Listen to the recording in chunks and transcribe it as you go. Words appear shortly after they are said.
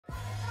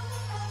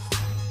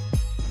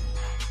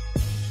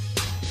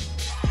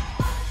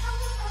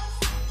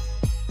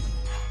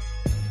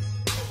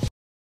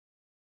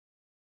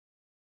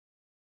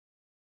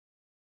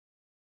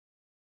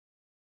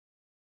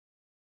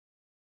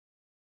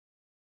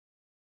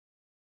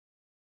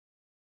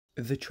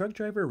The truck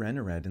driver ran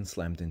a red and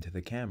slammed into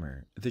the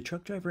camera. The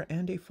truck driver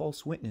and a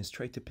false witness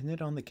tried to pin it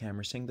on the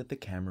camera, saying that the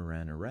camera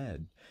ran a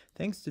red.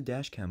 Thanks to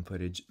dashcam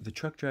footage, the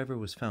truck driver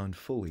was found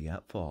fully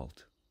at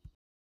fault.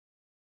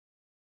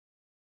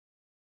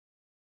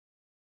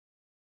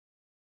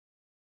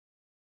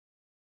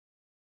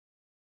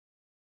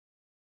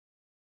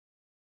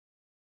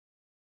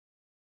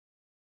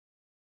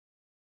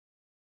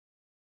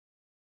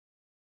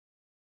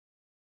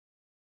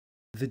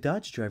 The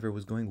Dodge driver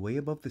was going way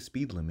above the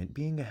speed limit,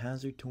 being a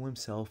hazard to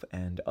himself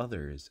and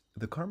others.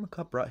 The karma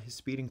cop brought his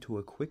speeding to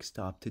a quick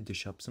stop to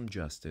dish up some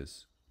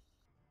justice.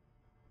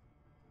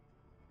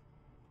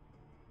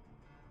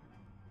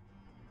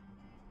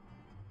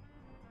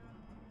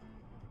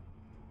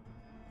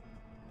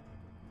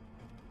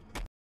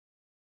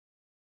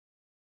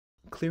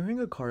 Clearing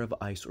a car of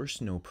ice or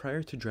snow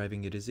prior to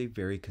driving it is a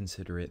very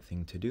considerate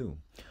thing to do.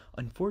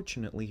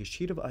 Unfortunately, a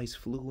sheet of ice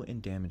flew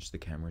and damaged the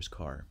camera's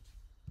car.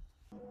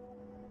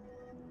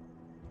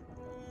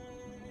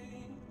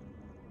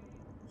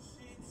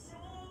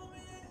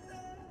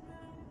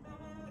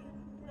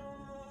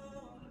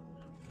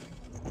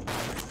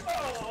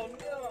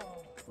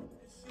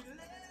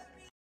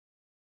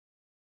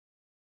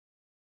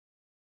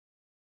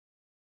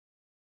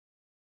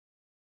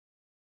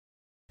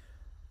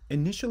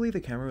 Initially, the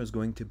camera was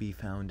going to be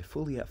found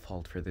fully at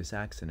fault for this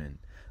accident,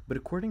 but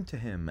according to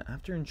him,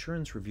 after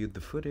insurance reviewed the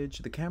footage,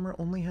 the camera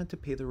only had to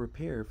pay the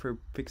repair for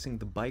fixing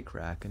the bike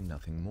rack and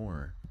nothing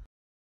more.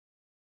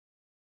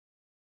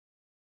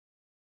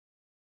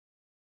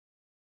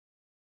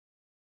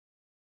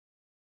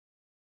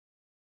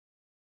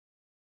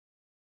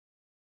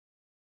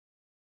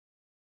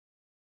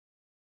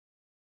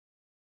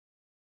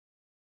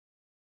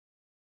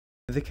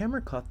 The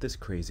camera caught this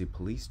crazy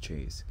police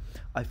chase.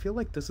 I feel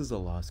like this is a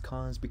lost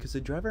cause because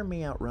the driver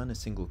may outrun a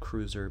single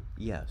cruiser,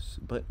 yes,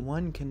 but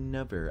one can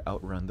never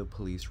outrun the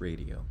police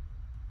radio.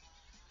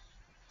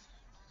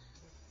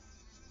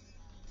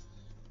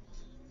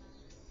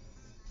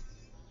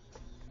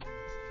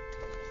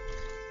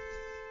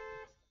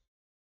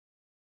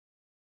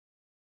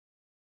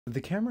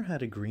 The camera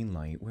had a green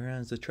light,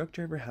 whereas the truck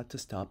driver had to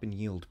stop and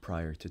yield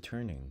prior to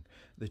turning.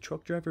 The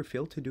truck driver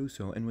failed to do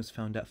so and was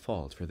found at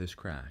fault for this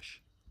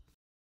crash.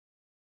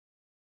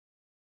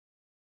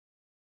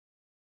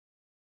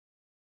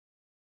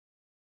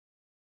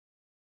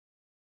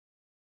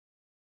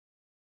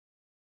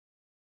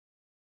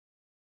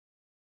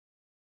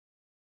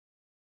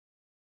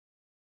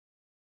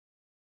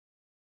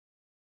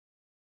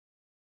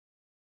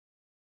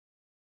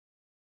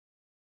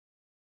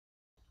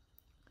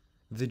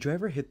 The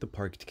driver hit the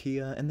parked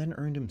Kia and then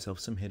earned himself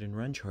some hit and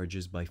run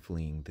charges by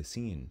fleeing the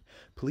scene.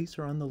 Police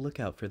are on the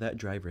lookout for that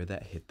driver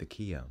that hit the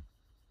Kia.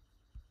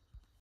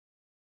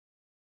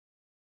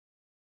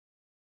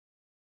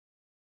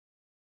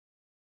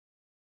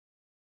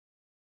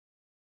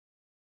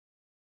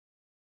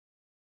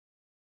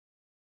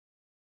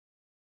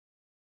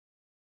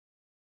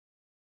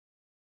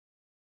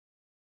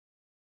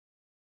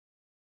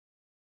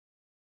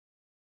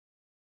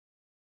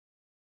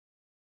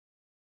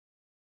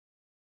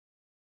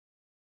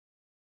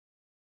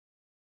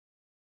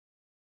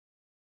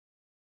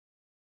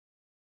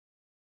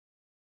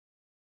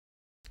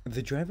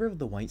 The driver of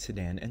the white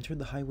sedan entered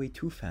the highway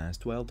too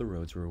fast while the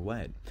roads were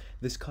wet.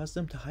 This caused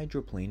them to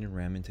hydroplane and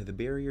ram into the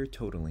barrier,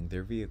 totaling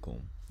their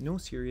vehicle. No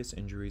serious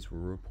injuries were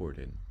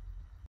reported.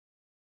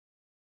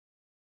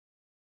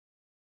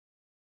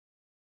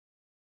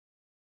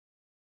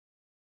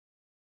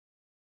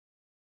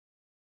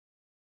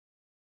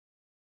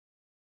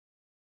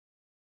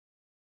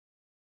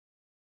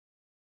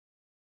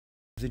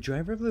 The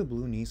driver of the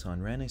blue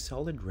Nissan ran a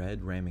solid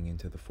red, ramming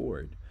into the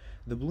Ford.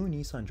 The blue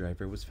Nissan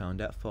driver was found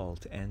at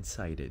fault and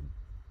cited.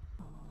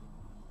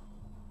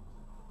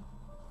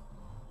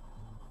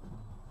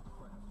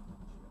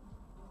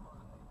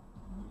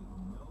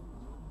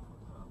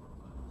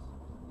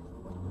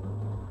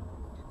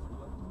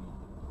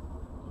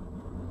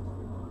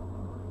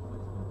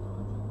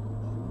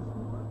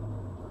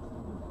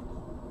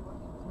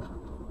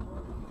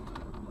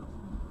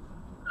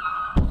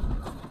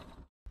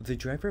 The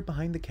driver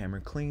behind the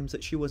camera claims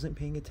that she wasn't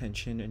paying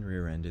attention and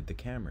rear-ended the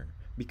camera.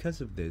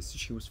 Because of this,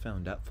 she was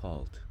found at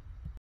fault.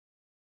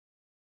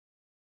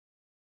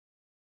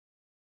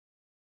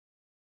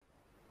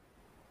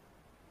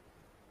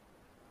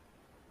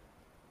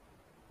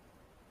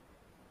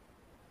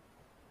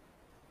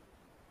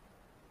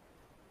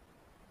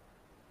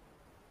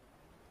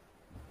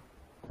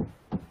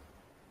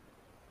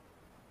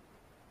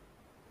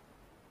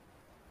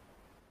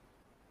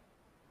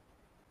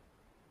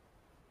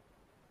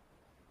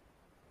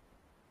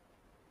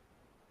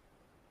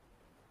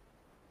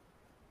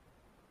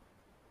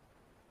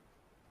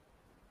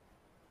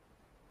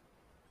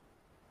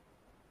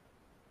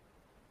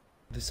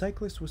 The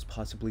cyclist was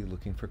possibly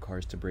looking for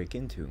cars to break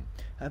into.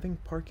 Having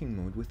parking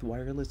mode with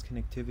wireless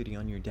connectivity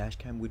on your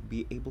dashcam would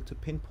be able to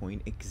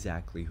pinpoint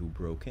exactly who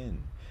broke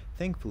in.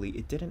 Thankfully,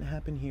 it didn't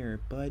happen here,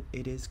 but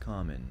it is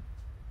common.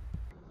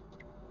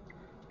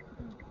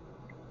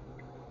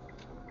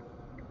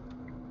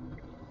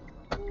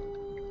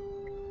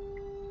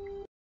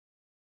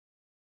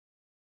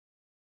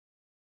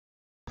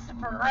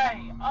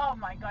 Right. Oh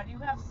my god, you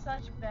have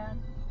such bad.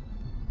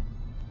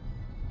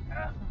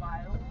 Ugh,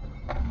 my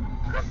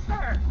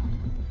sister!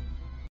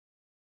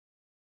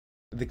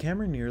 The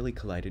camera nearly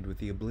collided with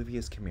the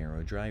oblivious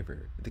Camaro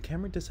driver. The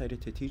camera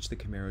decided to teach the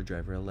Camaro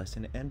driver a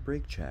lesson and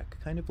brake check,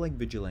 kind of like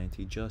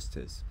vigilante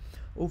justice.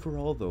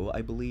 Overall, though,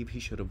 I believe he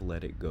should have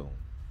let it go.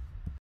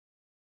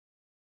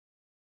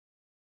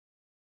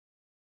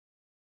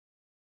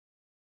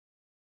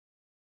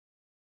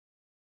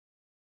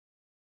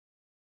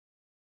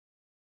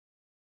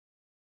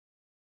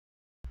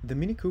 The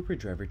Mini Cooper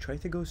driver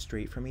tried to go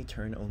straight from a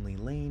turn-only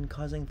lane,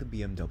 causing the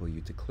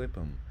BMW to clip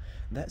him.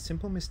 That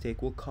simple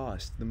mistake will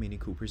cost the Mini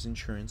Cooper's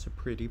insurance a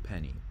pretty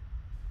penny.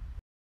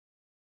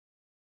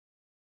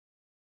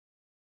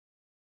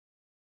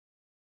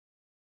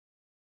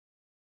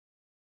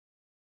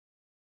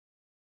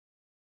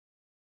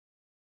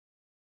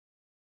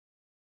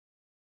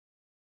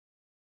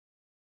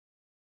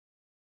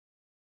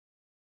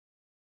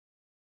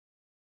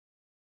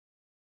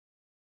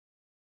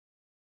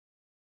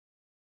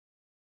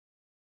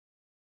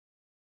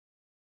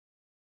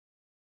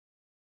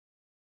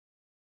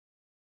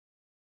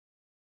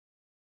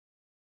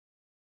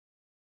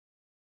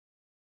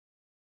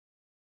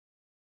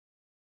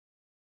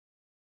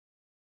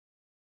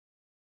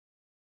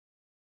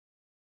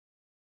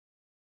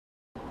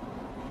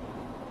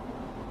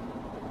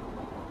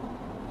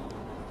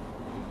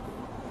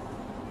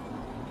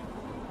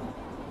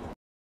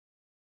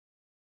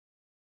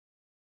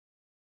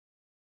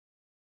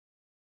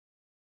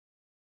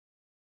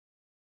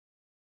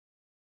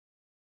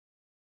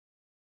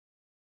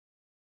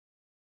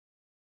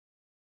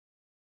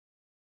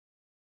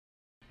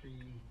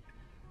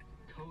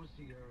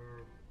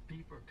 Cozier,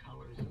 deeper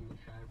colors in the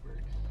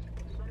fabrics.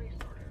 So they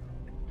started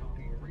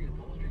talking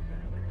reupholstery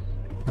fabrics.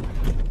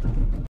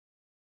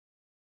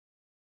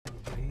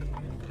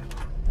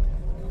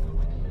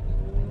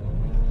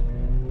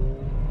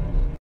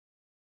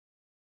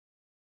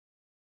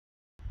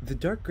 The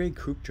dark gray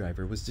coupe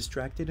driver was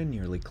distracted and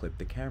nearly clipped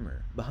the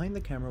camera. Behind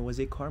the camera was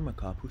a karma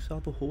cop who saw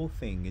the whole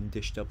thing and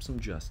dished up some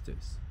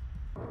justice.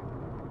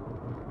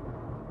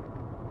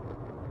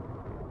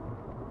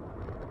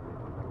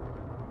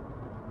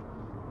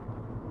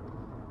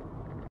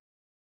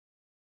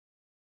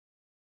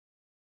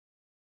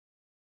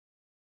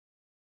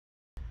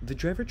 The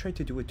driver tried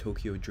to do a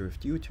Tokyo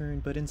Drift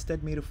U-turn, but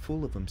instead made a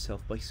fool of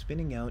himself by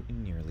spinning out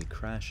and nearly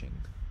crashing.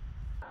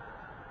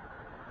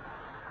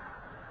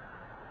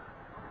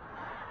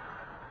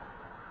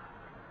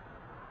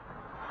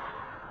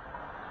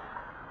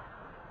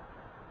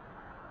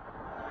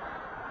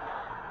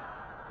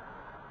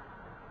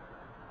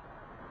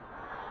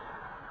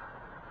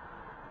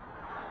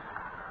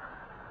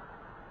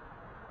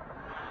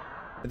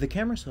 The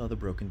camera saw the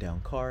broken down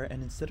car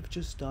and instead of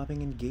just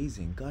stopping and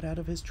gazing, got out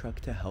of his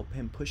truck to help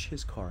him push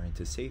his car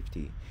into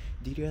safety.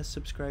 DDS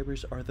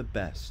subscribers are the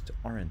best,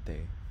 aren't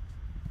they?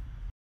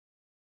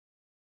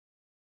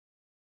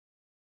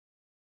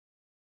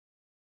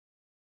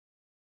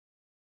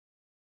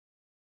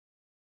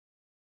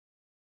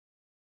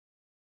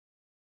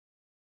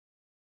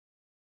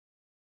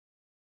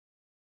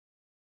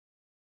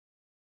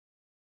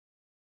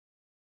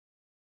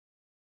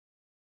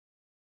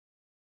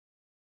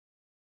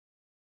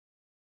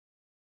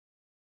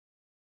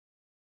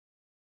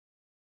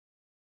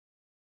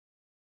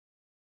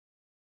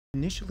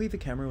 Initially, the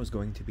camera was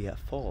going to be at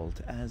fault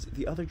as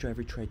the other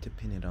driver tried to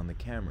pin it on the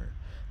camera.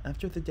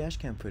 After the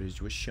dashcam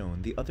footage was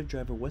shown, the other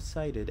driver was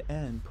cited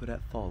and put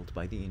at fault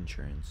by the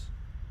insurance.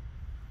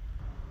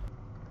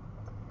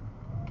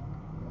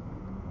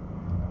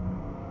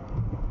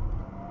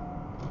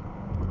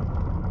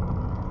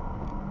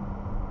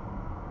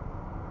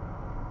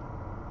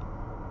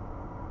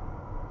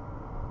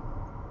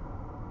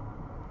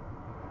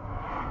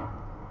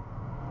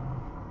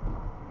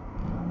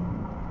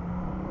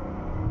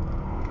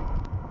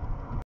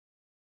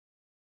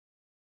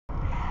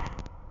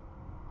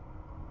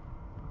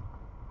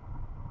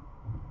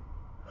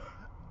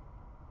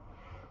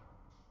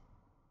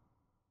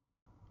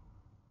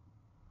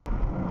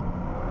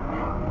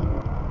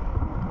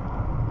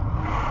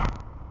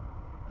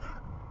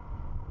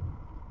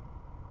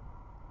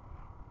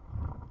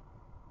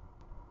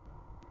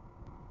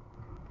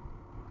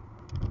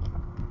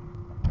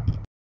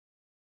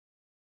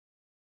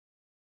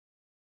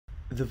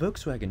 The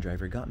Volkswagen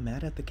driver got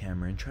mad at the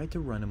camera and tried to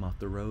run him off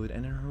the road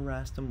and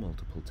harassed him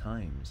multiple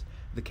times.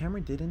 The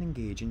camera didn't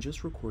engage and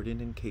just recorded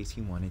in case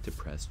he wanted to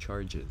press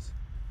charges.